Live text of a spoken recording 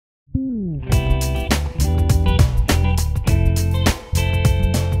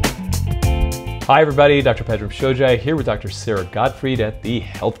Hi everybody, Dr. Pedram Shojai here with Dr. Sara Gottfried at the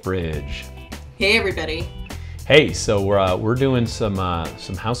Health Bridge. Hey everybody. Hey, so we're doing some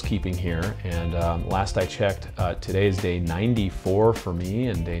housekeeping here, and last I checked, today is day 94 for me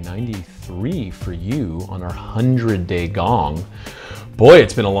and day 93 for you on our 100-day Gong. Boy,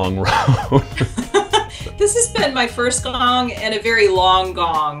 it's been a long road. This has been my first Gong and a very long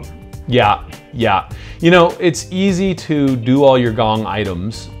Gong. Yeah. You know, it's easy to do all your Gong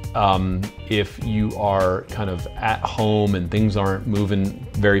items if you are kind of at home and things aren't moving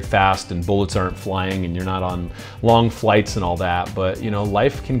very fast and bullets aren't flying and you're not on long flights and all that. But, you know,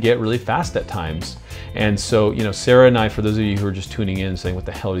 life can get really fast at times. And so, you know, Sara and I, for those of you who are just tuning in saying, what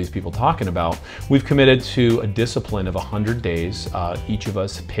the hell are these people talking about? We've committed to a discipline of 100 days. Each of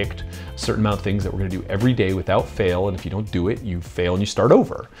us picked a certain amount of things that we're gonna do every day without fail. And if you don't do it, you fail and you start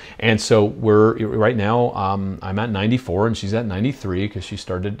over. And so right now, I'm at 94 and she's at 93 because she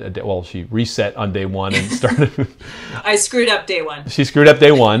started, she reset on day one and started. I screwed up day one. She screwed up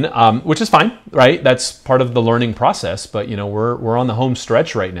day one, which is fine, right? That's part of the learning process. But, you know, we're on the home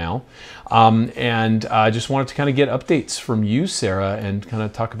stretch right now. And I just wanted to kind of get updates from you, Sara, and kind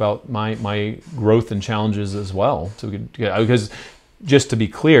of talk about my growth and challenges as well. So because just to be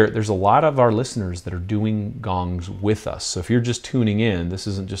clear, there's a lot of our listeners that are doing Gongs with us. So if you're just tuning in, this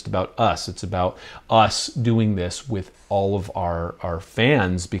isn't just about us. It's about us doing this with all of our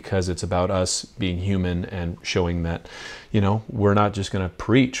fans, because it's about us being human and showing that, you know, we're not just going to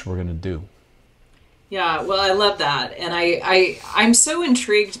preach, we're going to do. Yeah, well, I love that. And I'm so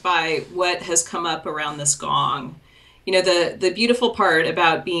intrigued by what has come up around this Gong. You know, the beautiful part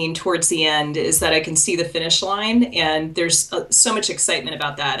about being towards the end is that I can see the finish line, and there's so much excitement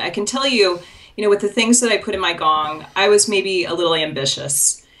about that. I can tell you, you know, with the things that I put in my Gong, I was maybe a little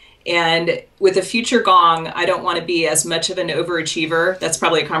ambitious. And with a future Gong, I don't want to be as much of an overachiever. That's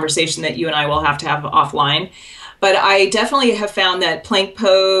probably a conversation that you and I will have to have offline. But I definitely have found that plank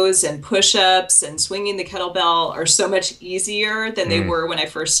pose and push-ups and swinging the kettlebell are so much easier than they were when I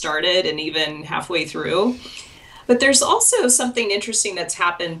first started and even halfway through. But there's also something interesting that's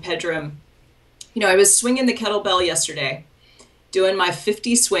happened, Pedram. You know, I was swinging the kettlebell yesterday, doing my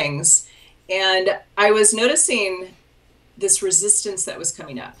 50 swings, and I was noticing this resistance that was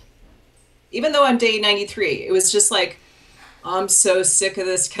coming up. Even though I'm day 93, it was just like, I'm so sick of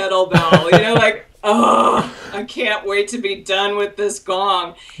this kettlebell, you know, like, oh, I can't wait to be done with this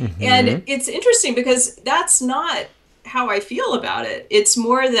Gong. And it's interesting because that's not how I feel about it. It's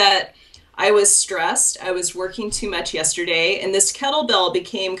more that I was stressed. I was working too much yesterday, and this kettlebell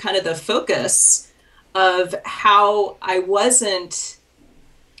became kind of the focus of how I wasn't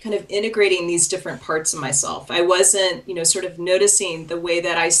kind of integrating these different parts of myself. I wasn't, you know, sort of noticing the way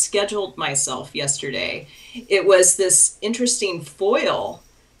that I scheduled myself yesterday. It was this interesting foil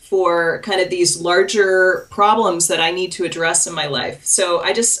for kind of these larger problems that I need to address in my life. So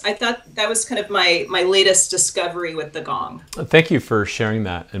I thought that was kind of my latest discovery with the Gong. Thank you for sharing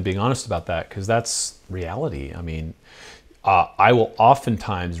that and being honest about that, because that's reality. I mean, I will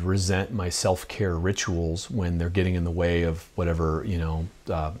oftentimes resent my self-care rituals when they're getting in the way of whatever, you know,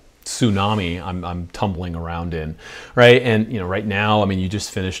 tsunami I'm tumbling around in, right? And, you know, right now, I mean, you just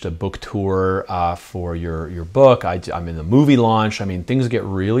finished a book tour for your book. I'm in the movie launch. I mean, things get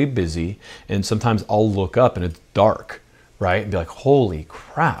really busy, and sometimes I'll look up and it's dark, right? And be like, holy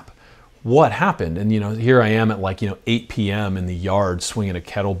crap, what happened? And, you know, here I am at like, you know, 8 p.m. in the yard swinging a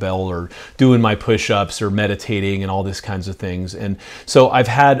kettlebell or doing my push-ups or meditating and all these kinds of things. And so I've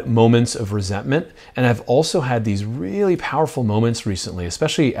had moments of resentment, and I've also had these really powerful moments recently,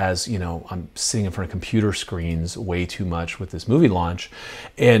 especially as, you know, I'm sitting in front of computer screens way too much with this movie launch,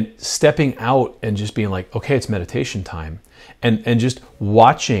 and stepping out and just being like, okay, it's meditation time. And just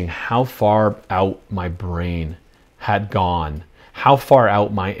watching how far out my brain had gone, how far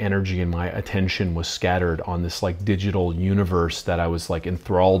out my energy and my attention was scattered on this like digital universe that I was like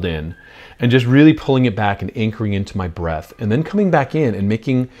enthralled in, and just really pulling it back and anchoring into my breath, and then coming back in and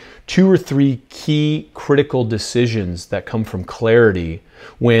making 2 or 3 key critical decisions that come from clarity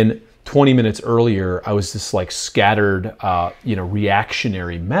when 20 minutes earlier I was this like scattered, you know,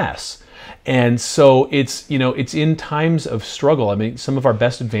 reactionary mess. And so it's, you know, it's in times of struggle. I mean, some of our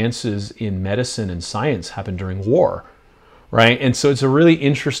best advances in medicine and science happen during war. Right, and so it's a really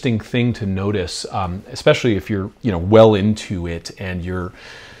interesting thing to notice, especially if you're, you know, well into it and you're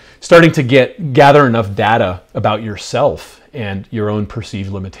starting to gather enough data about yourself and your own perceived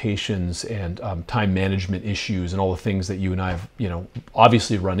limitations and time management issues and all the things that you and I have, you know,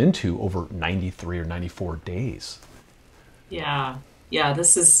 obviously run into over 93 or 94 days. Yeah,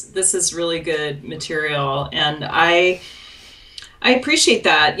 this is really good material, and I I appreciate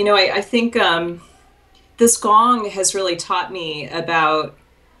that. I think this gong has really taught me about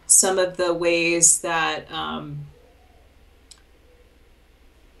some of the ways that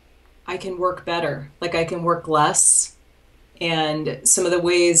I can work better, like I can work less, and some of the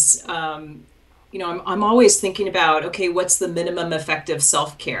ways, I'm always thinking about, okay, what's the minimum effective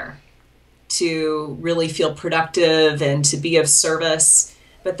self care to really feel productive and to be of service.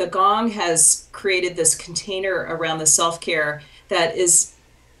 But the gong has created this container around the self care that is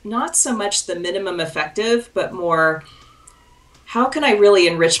not so much the minimum effective, but more, how can I really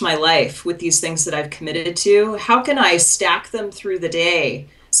enrich my life with these things that I've committed to? How can I stack them through the day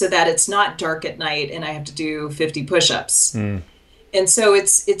so that it's not dark at night and I have to do 50 push-ups? Mm. And so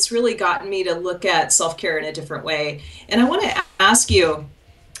it's really gotten me to look at self-care in a different way. And I want to ask you,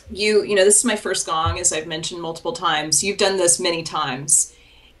 this is my first gong, as I've mentioned multiple times. You've done this many times.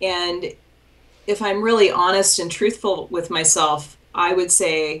 And if I'm really honest and truthful with myself, I would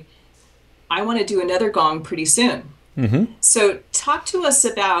say I want to do another gong pretty soon. Mm-hmm. So talk to us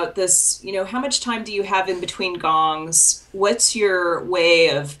about this, how much time do you have in between gongs? What's your way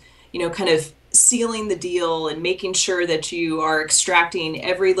of, kind of sealing the deal and making sure that you are extracting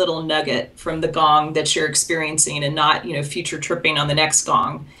every little nugget from the gong that you're experiencing and not, future tripping on the next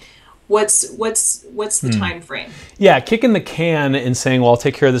gong? What's the time frame? Yeah, kicking the can and saying, well, I'll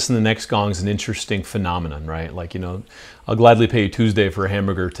take care of this in the next gong is an interesting phenomenon, right? Like, I'll gladly pay you Tuesday for a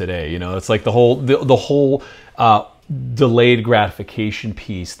hamburger today. It's like the whole delayed gratification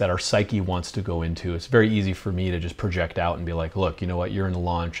piece that our psyche wants to go into. It's very easy for me to just project out and be like, look, you know what, you're in the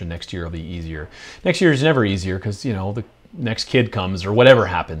launch and next year will be easier. Next year is never easier because, the next kid comes or whatever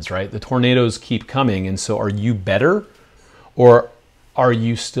happens, right? The tornadoes keep coming. And so are you better or are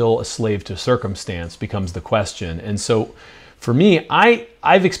you still a slave to circumstance becomes the question. And so for me,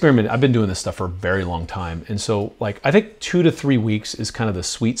 I've experimented. I've been doing this stuff for a very long time. And so like, I think 2 to 3 weeks is kind of the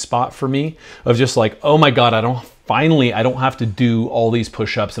sweet spot for me of just like, oh my God, I don't have to do all these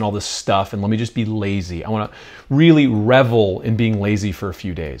push-ups and all this stuff. And let me just be lazy. I want to really revel in being lazy for a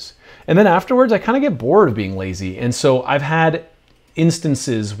few days. And then afterwards, I kind of get bored of being lazy. And so I've had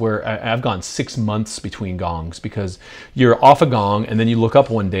instances where I've gone 6 months between gongs because you're off a gong and then you look up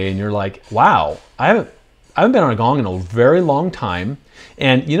one day and you're like, wow, I haven't been on a gong in a very long time.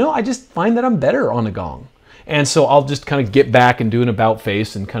 And I just find that I'm better on a gong. And so I'll just kind of get back and do an about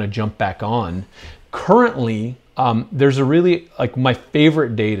face and kind of jump back on. Currently, there's a really, like my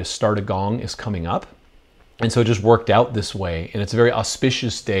favorite day to start a gong is coming up. And so it just worked out this way. And it's a very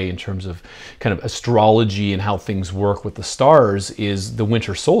auspicious day in terms of kind of astrology and how things work with the stars is the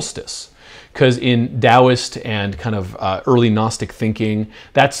winter solstice. Because in Taoist and kind of early Gnostic thinking,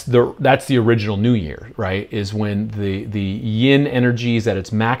 that's the original New Year, right? Is when the yin energy is at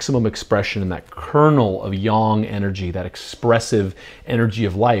its maximum expression and that kernel of yang energy, that expressive energy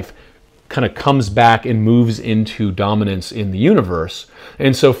of life, kind of comes back and moves into dominance in the universe.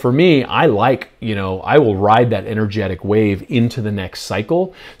 And so for me, I will ride that energetic wave into the next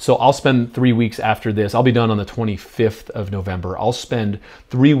cycle. So I'll spend 3 weeks after this. I'll be done on the 25th of November. I'll spend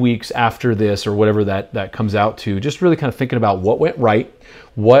 3 weeks after this or whatever that comes out to, just really kind of thinking about what went right,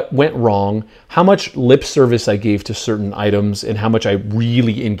 what went wrong, how much lip service I gave to certain items and how much I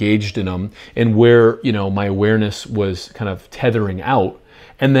really engaged in them and where, my awareness was kind of tethering out.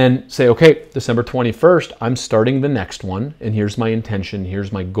 And then say, okay, December 21st, I'm starting the next one. And here's my intention.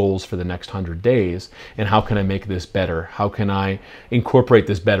 Here's my goals for the next 100 days. And how can I make this better? How can I incorporate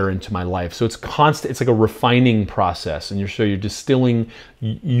this better into my life? So it's constant. It's like a refining process. And you're distilling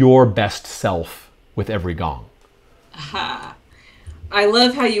your best self with every gong. Aha. I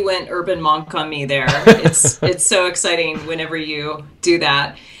love how you went urban monk on me there. It's so exciting whenever you do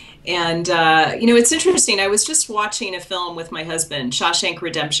that. And, it's interesting. I was just watching a film with my husband, Shawshank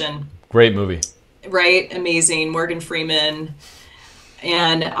Redemption. Great movie. Right? Amazing. Morgan Freeman.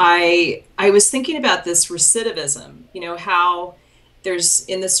 And I was thinking about this recidivism, how there's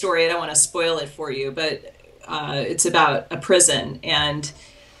in the story, I don't want to spoil it for you, but it's about a prison and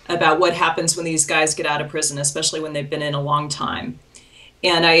about what happens when these guys get out of prison, especially when they've been in a long time.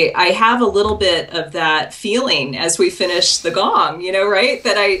 And I have a little bit of that feeling as we finish the gong, right?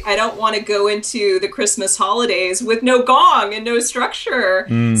 That I don't want to go into the Christmas holidays with no gong and no structure.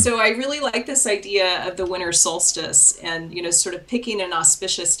 So I really like this idea of the winter solstice and, sort of picking an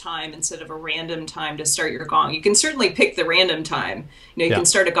auspicious time instead of a random time to start your gong. You can certainly pick the random time. You can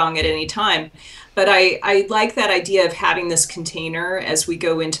start a gong at any time. But I like that idea of having this container as we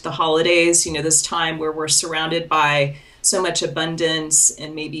go into the holidays, this time where we're surrounded by so much abundance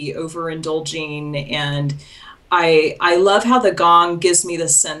and maybe overindulging. And I love how the gong gives me the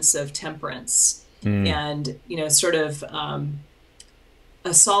sense of temperance and, sort of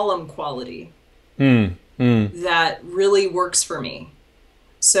a solemn quality Mm, mm. that really works for me.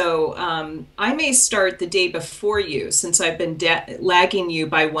 So I may start the day before you since I've been lagging you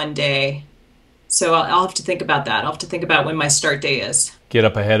by 1 day. So I'll have to think about that. I'll have to think about when my start day is. Get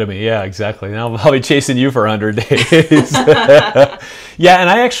up ahead of me. Yeah, exactly. Now I'll be chasing you for 100 days. Yeah, and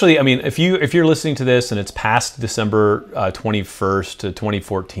I mean, if you're listening to this and it's past December 21st to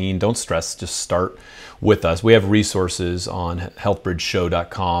 2014, don't stress. Just start with us. We have resources on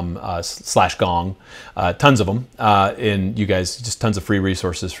healthbridgeshow.com/gong, tons of them, and you guys, just tons of free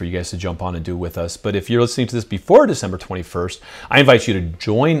resources for you guys to jump on and do with us. But if you're listening to this before December 21st, I invite you to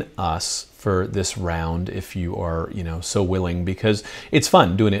join us for this round if you are, so willing, because it's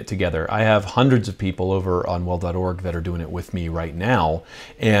fun doing it together. I have hundreds of people over on well.org that are doing it with me right now,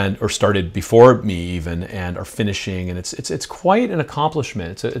 or started before me even, and are finishing, and it's quite an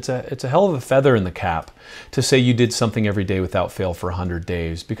accomplishment. It's a hell of a feather in the cap to say you did something every day without fail for 100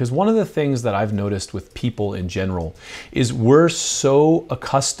 days. Because one of the things that I've noticed with people in general is we're so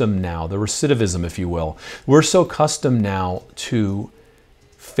accustomed now, the recidivism, if you will, we're so accustomed now to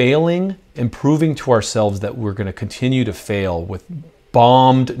failing and proving to ourselves that we're going to continue to fail with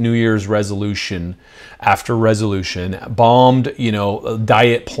bombed New Year's resolution after resolution, bombed,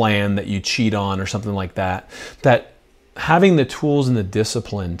 diet plan that you cheat on or something like that, that having the tools and the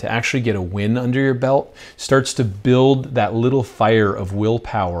discipline to actually get a win under your belt starts to build that little fire of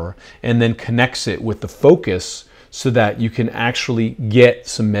willpower and then connects it with the focus so that you can actually get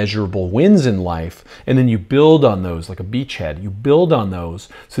some measurable wins in life. And then you build on those like a beachhead. You build on those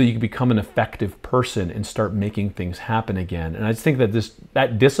so that you can become an effective person and start making things happen again. And I just think that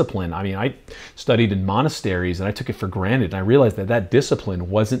that discipline, I mean, I studied in monasteries and I took it for granted. And I realized that discipline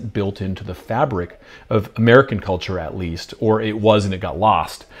wasn't built into the fabric of American culture, at least, or it was and it got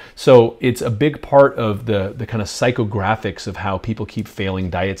lost. So it's a big part of the kind of psychographics of how people keep failing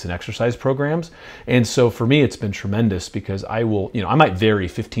diets and exercise programs. And so for me, it's been tremendous because I might vary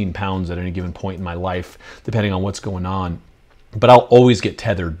 15 pounds at any given point in my life, depending on what's going on. But I'll always get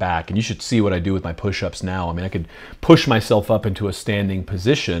tethered back. And you should see what I do with my push-ups now. I mean, I could push myself up into a standing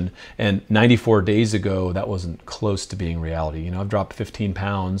position. And 94 days ago, that wasn't close to being reality. I've dropped 15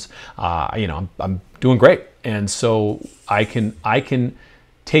 pounds. I'm doing great. And so I can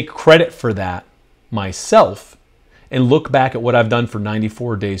take credit for that myself and look back at what I've done for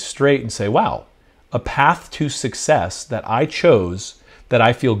 94 days straight and say, wow, a path to success that I chose, that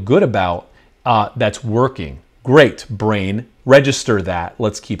I feel good about, that's working. Great, brain, register that.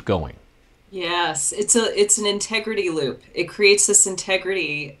 Let's keep going. Yes, it's an integrity loop. It creates this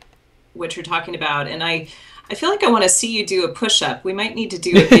integrity, what you're talking about. And I feel like I want to see you do a push-up. We might need to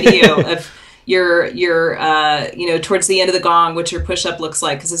do a video of your towards the end of the gong, what your push-up looks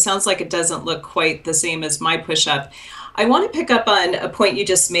like, because it sounds like it doesn't look quite the same as my push-up. I want to pick up on a point you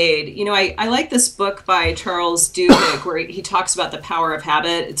just made. I like this book by Charles Duhigg where he talks about the power of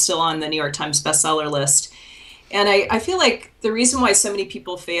habit. It's still on the New York Times bestseller list. And I feel like the reason why so many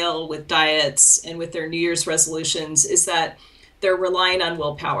people fail with diets and with their New Year's resolutions is that they're relying on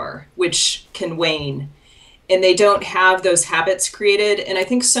willpower, which can wane, and they don't have those habits created. And I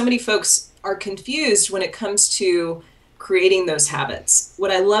think so many folks are confused when it comes to creating those habits.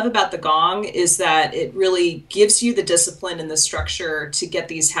 What I love about the Gong is that it really gives you the discipline and the structure to get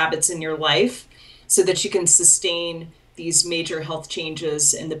these habits in your life so that you can sustain these major health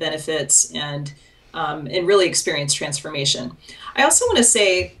changes and the benefits and really experience transformation. I also want to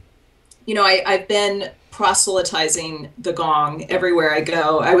say, I've been proselytizing the Gong everywhere I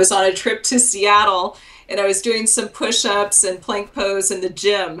go. I was on a trip to Seattle and I was doing some push-ups and plank pose in the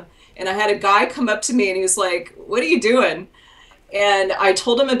gym. And I had a guy come up to me and he was like, "What are you doing?" And I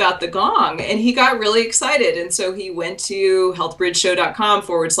told him about the Gong and he got really excited. And so he went to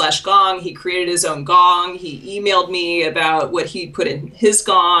healthbridgeshow.com/Gong. He created his own Gong. He emailed me about what he put in his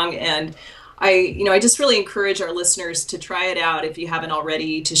Gong. And I just really encourage our listeners to try it out if you haven't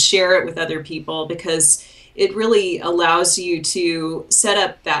already, to share it with other people, because it really allows you to set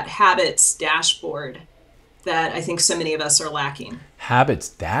up that habits dashboard that I think so many of us are lacking. Habits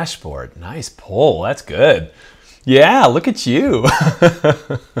dashboard. Nice pull. That's good. Yeah, look at you.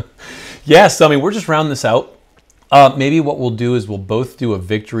 Yes, I mean, we're just rounding this out. Maybe what we'll do is we'll both do a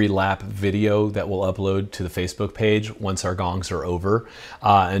victory lap video that we'll upload to the Facebook page once our gongs are over,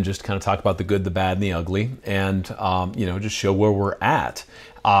 and just kind of talk about the good, the bad, and the ugly, and just show where we're at.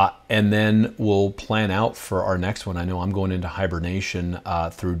 And then we'll plan out for our next one. I know I'm going into hibernation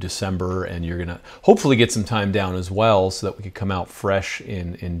through December, and you're going to hopefully get some time down as well so that we could come out fresh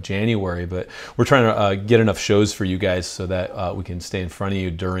in January. But we're trying to get enough shows for you guys so that we can stay in front of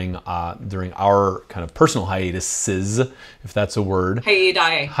you during our kind of personal hiatuses, if that's a word.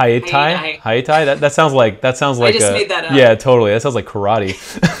 Hiatai. Hiatai. That sounds like I just made that up. Yeah, totally. That sounds like karate.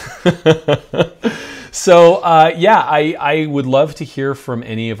 So yeah, I would love to hear from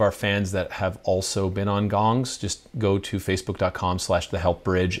any of our fans that have also been on Gongs. Just go to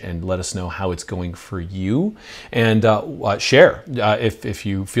facebook.com/thehelpbridge and let us know how it's going for you, and share if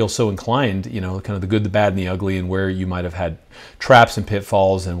you feel so inclined. You know, kind of the good, the bad, and the ugly, and where you might have had traps and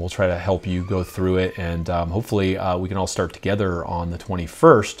pitfalls, and we'll try to help you go through it. And hopefully we can all start together on the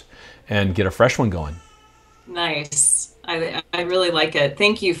 21st and get a fresh one going. Nice. I really like it.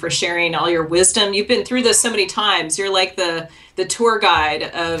 Thank you for sharing all your wisdom. You've been through this so many times. You're like the tour guide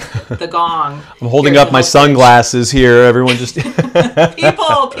of the Gong. I'm holding up my sunglasses here. Everyone just... people,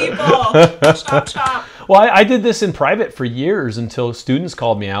 chop. Well, I did this in private for years until students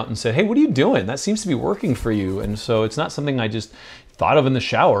called me out and said, hey, what are you doing? That seems to be working for you. And so it's not something I just thought of in the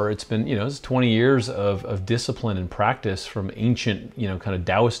shower. It's been, it's 20 years of discipline and practice from ancient, kind of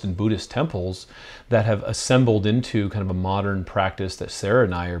Taoist and Buddhist temples that have assembled into kind of a modern practice that Sara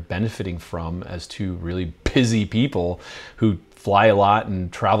and I are benefiting from as two really busy people who fly a lot and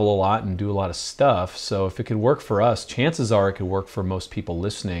travel a lot and do a lot of stuff. So if it could work for us, chances are it could work for most people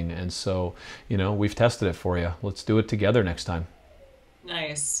listening. And so, we've tested it for you. Let's do it together next time.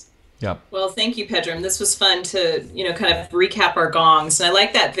 Nice. Yeah. Well, thank you, Pedram. This was fun to, kind of recap our gongs. And I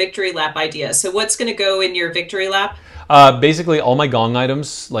like that victory lap idea. So what's going to go in your victory lap? Basically all my gong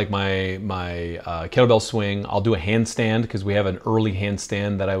items, like my kettlebell swing. I'll do a handstand because we have an early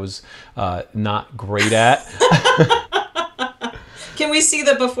handstand that I was not great at. Can we see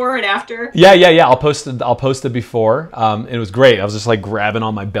the before and after? Yeah. I'll post the before. It was great. I was just like grabbing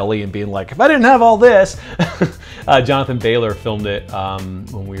on my belly and being like, if I didn't have all this. Jonathan Baylor filmed it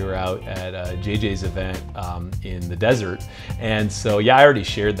when we were out at JJ's event in the desert. And so, yeah, I already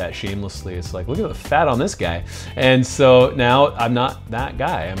shared that shamelessly. It's like, look at the fat on this guy. And so now I'm not that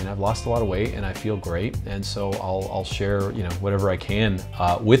guy. I mean, I've lost a lot of weight and I feel great. And so I'll share, whatever I can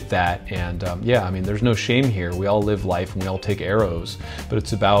with that. And yeah, I mean, there's no shame here. We all live life and we all take arrows, but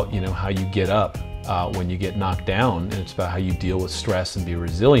it's about, how you get up when you get knocked down, and it's about how you deal with stress and be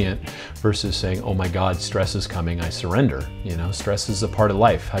resilient versus saying, oh my God, stress is coming, I surrender. Stress is a part of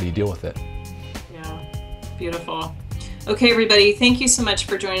life. How do you deal with it? Yeah, beautiful. Okay, everybody, thank you so much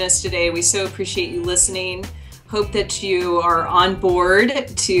for joining us today. We so appreciate you listening. Hope that you are on board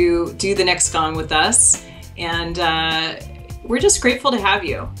to do the next Gong with us. And we're just grateful to have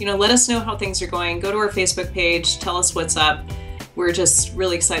you. Let us know how things are going. Go to our Facebook page, tell us what's up. We're just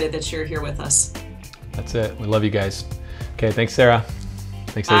really excited that you're here with us. That's it. We love you guys. Okay, thanks, Sara.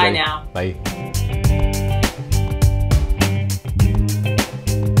 Thanks, everybody. Bye now. Bye.